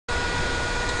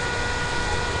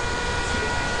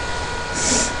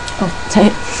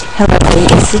Hello,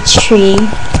 it's a tree.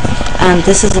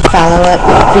 This is a follow-up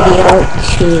video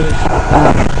to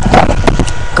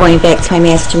going back to my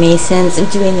Master Masons and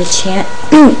doing the chant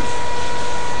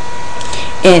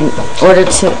in order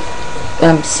to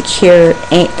secure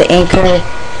the anchor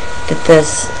that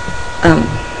this,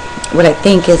 what I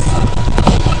think is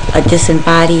a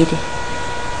disembodied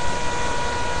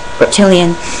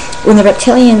reptilian. When the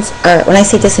reptilians are, when I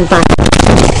say disembodied,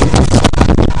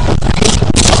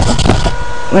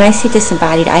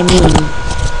 I mean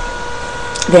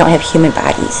they don't have human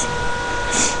bodies.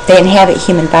 They inhabit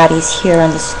human bodies here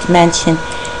on this dimension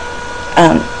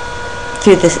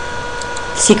through the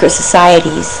secret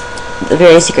societies, the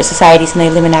various secret societies in the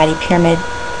Illuminati pyramid,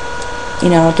 you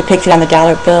know, depicted on the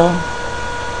dollar bill.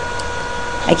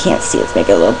 I can't see, let's make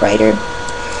it a little brighter.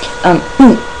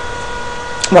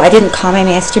 Well, I didn't call my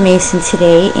Master Mason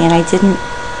today, and I didn't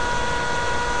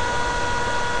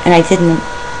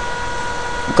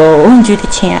go and do the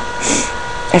chant.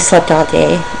 I slept all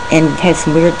day and had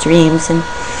some weird dreams, and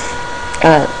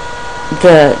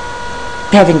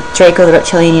having Draco the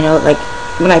reptilian, you know, like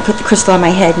when I put the crystal on my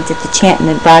head and did the chant and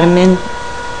then brought him in,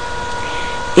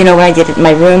 you know, when I did it in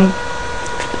my room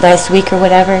last week or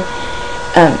whatever,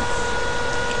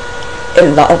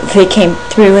 they came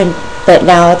through, but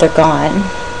now they're gone.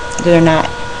 They're not,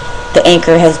 the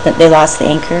anchor has been, they lost the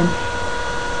anchor.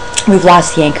 We've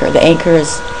lost the anchor. The anchor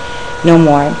is no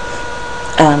more.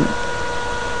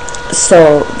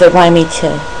 So they wanted me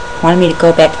to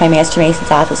go back to my Master Mason's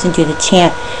office and do the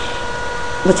chant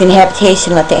with the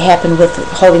inhabitation, let that happen with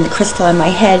holding the crystal on my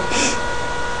head.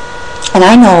 And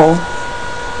I know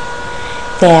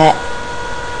that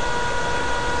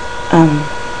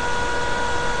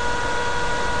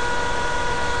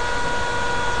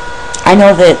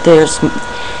there's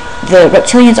the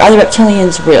reptilians. Are the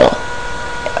reptilians real?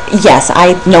 Yes,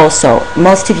 I know so.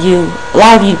 Most of you, a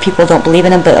lot of you people don't believe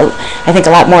in them, but I think a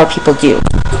lot more people do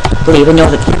believe and know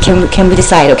that. Can we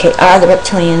decide, okay, are the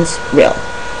reptilians real?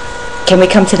 Can we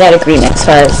come to that agreement as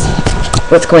far as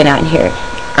what's going on here?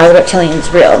 Are the reptilians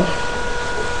real?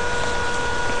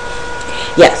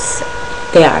 Yes,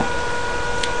 they are.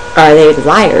 Are they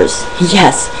liars?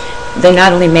 Yes. They're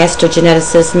not only master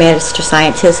geneticists, master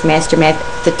scientists, master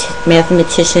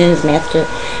mathematicians, master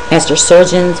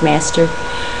surgeons, master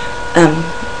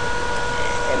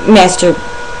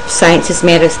scientists,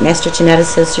 master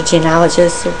geneticists, or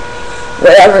genealogists, or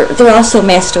whatever. They're also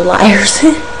master liars.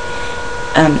 They're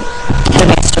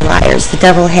master liars. The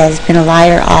devil has been a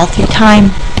liar all through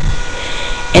time,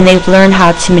 and they've learned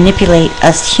how to manipulate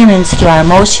us humans through our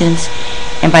emotions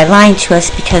and by lying to us,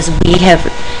 because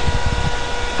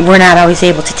we're not always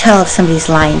able to tell if somebody's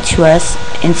lying to us.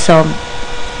 And so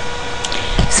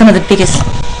some of the biggest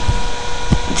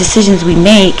decisions we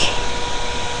make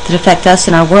that affect us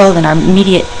and our world and our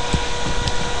immediate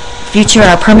future,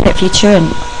 our permanent future,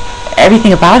 and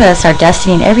everything about us, our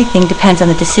destiny and everything, depends on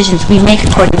the decisions we make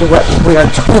according to what we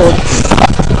are told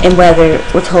and whether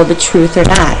we're told the truth or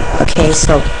not. Okay,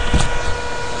 so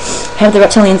have the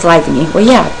reptilians lied to me? Well,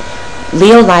 yeah,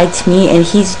 Leo lied to me, and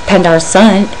he's Pindar's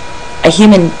son, a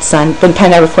human son. When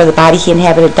Pindar, before the body he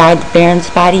inhabited died, the Baron's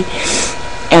body,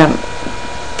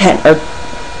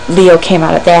 Leo came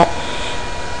out of that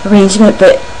arrangement.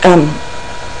 But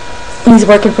he's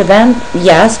working for them.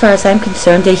 Yeah, as far as I'm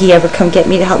concerned. Did he ever come get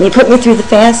me to help me put me through the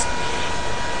fast?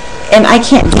 And I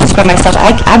can't do this by myself.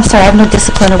 I'm sorry, I have no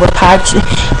discipline or willpower. The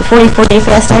 44-day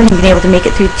fast, I haven't even been able to make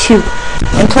it through 2.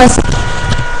 And plus,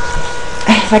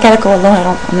 if I gotta go alone,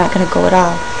 I'm not gonna go at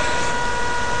all.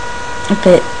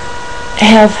 But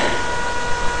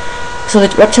so the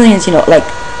reptilians, you know, like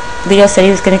Leo said he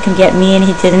was going to come get me, and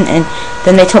he didn't, and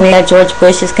then they told me that George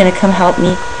Bush is going to come help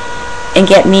me and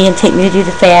get me and take me to do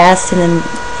the fast, and then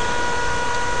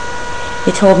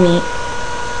they told me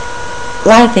a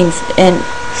lot of things, and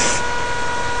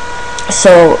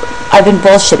so I've been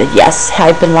bullshitted. Yes,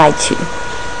 I've been lied to.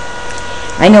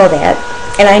 I know that.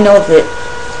 And I know that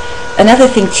another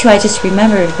thing too I just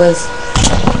remembered was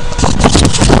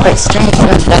quite strange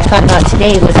that I found out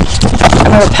today was, I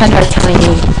remember Pindar telling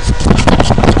me,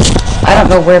 I don't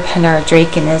know where Pindar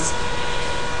Draken is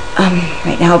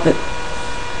right now, but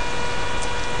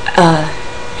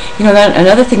you know,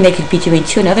 another thing they could be doing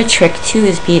too, another trick too,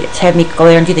 is to have me go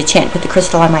there and do the chant, put the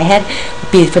crystal on my head,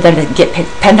 would be for them to get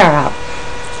Pindar out,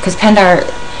 because Pindar,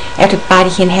 after the body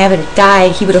he inhabited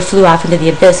died, he would have flew off into the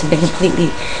abyss and been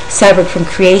completely severed from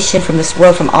creation, from this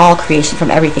world, from all creation, from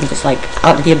everything, just like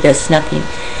out of the abyss, nothing.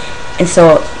 And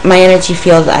so my energy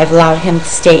field, I've allowed him to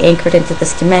stay anchored into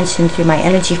this dimension through my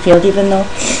energy field, even though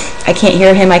I can't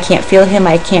hear him, I can't feel him,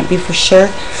 I can't be for sure.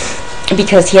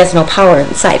 because he has no power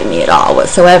inside of me at all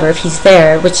whatsoever. If he's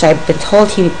there, which I've been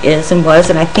told he is and was,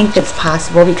 and I think that's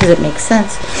possible because it makes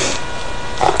sense.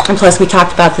 And plus, we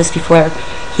talked about this before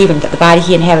the body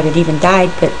he inhabited even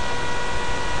died. But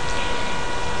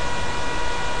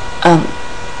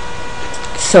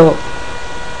so,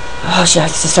 oh shit, I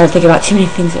just started thinking about too many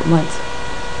things at once.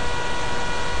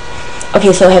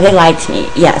 Okay, so have they lied to me?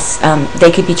 Yes.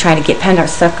 They could be trying to get PINDAR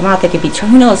to suck them out. They could be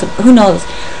trying, who knows?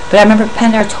 But I remember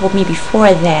PINDAR told me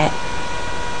before that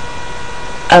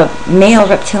a male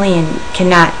reptilian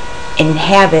cannot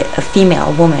inhabit a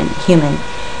female woman, human.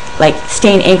 Like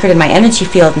staying anchored in my energy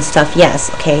field and stuff, yes,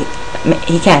 okay,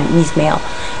 he can, he's male.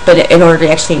 But in order to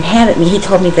actually inhabit me, he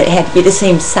told me that it had to be the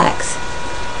same sex.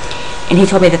 And he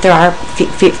told me that there are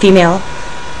female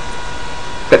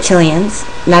reptilians,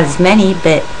 not as many,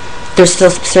 but they're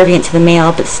still subservient to the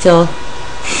male, but still,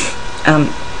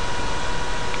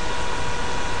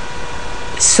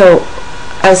 so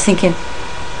I was thinking,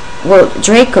 well,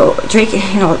 Drake,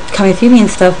 you know, coming through me and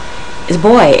stuff, is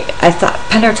boy. I thought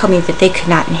PINDAR told me that they could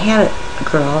not inhabit a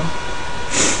girl,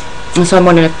 and so I'm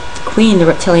wondering if the queen, the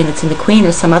reptilian that's in the queen,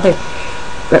 or some other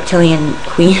reptilian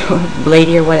queen or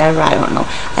lady or whatever. I don't know.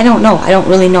 I don't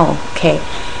really know. Okay,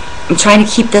 I'm trying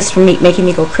to keep this from making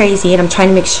me go crazy, and I'm trying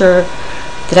to make sure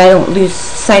that I don't lose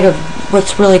sight of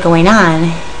what's really going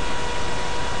on.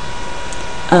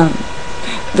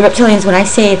 The reptilians, when I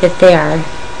say that they are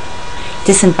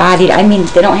disembodied, I mean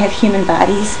they don't have human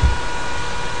bodies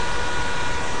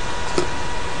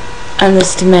on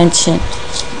this dimension,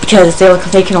 because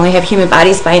they can only have human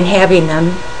bodies by inhabiting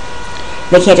them.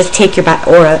 They can't just take your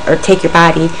aura or take your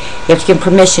body. You have to give them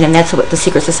permission, and that's what the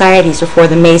secret societies are for.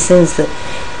 The Masons, the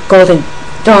Golden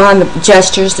Dawn, the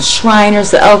Jesters, the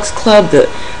Shriners, the Elks Club, the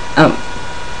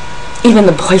even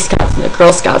the Boy Scouts and the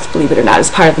Girl Scouts, believe it or not, is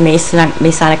part of the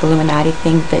Masonic Illuminati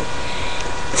thing. But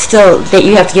still,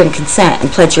 you have to give them consent and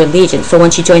pledge your allegiance. So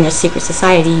once you join their secret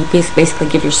society, you basically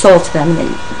give your soul to them,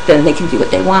 and then they can do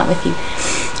what they want with you.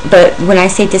 But when I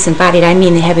say disembodied, I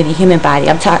mean they have a human body.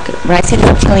 I'm talking, when I say the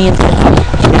reptilians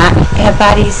do not have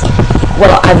bodies,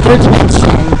 well, on their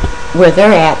dimension, where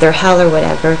they're at, their hell or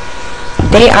whatever,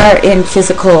 they are in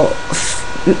physical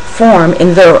form,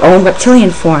 in their own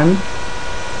reptilian form.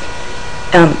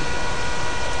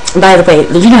 By the way,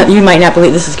 you might not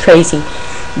believe this is crazy.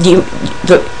 You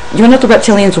know what the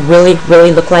reptilians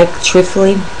really look like,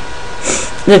 truthfully?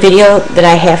 The video that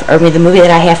I have, or the movie that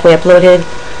I halfway uploaded,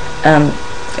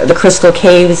 the Crystal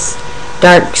Caves,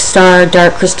 Dark Star,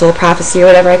 Dark Crystal Prophecy, or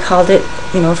whatever I called it,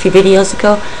 a few videos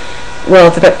ago.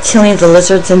 Well, the reptilians, the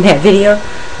lizards in that video,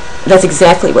 that's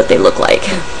exactly what they look like.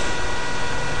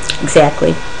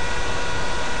 Exactly.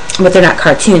 But they're not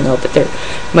cartoon, though, but they're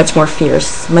much more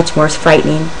fierce, much more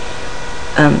frightening.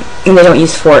 And they don't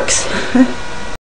use forks.